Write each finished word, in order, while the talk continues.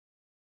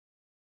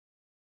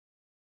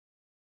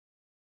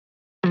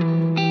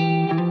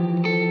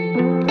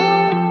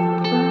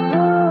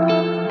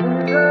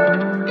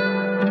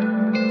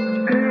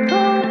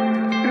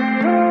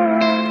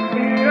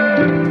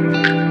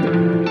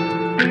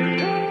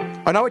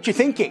I know what you're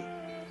thinking.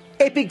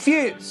 Epic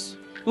views,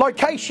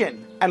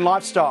 location and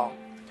lifestyle.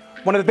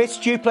 One of the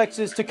best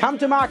duplexes to come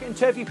to market in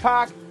Turvey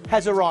Park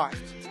has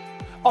arrived.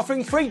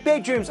 Offering 3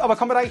 bedrooms of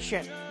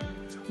accommodation,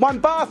 1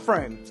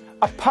 bathroom,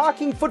 a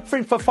parking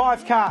footprint for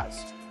 5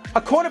 cars,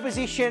 a corner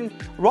position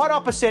right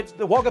opposite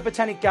the Wagga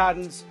Botanic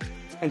Gardens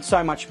and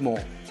so much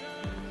more.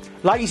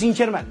 Ladies and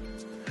gentlemen,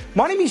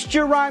 my name is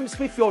Jerome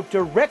Smith, your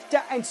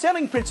Director and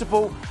Selling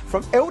Principal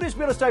from Elders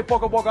Real Estate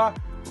Wagga Wagga,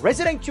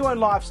 Residential and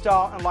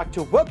Lifestyle, and I'd like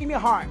to welcome you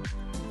home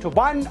to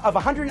one of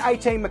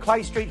 118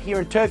 Macleay Street here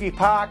in Turvey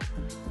Park.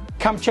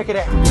 Come check it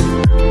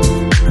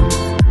out.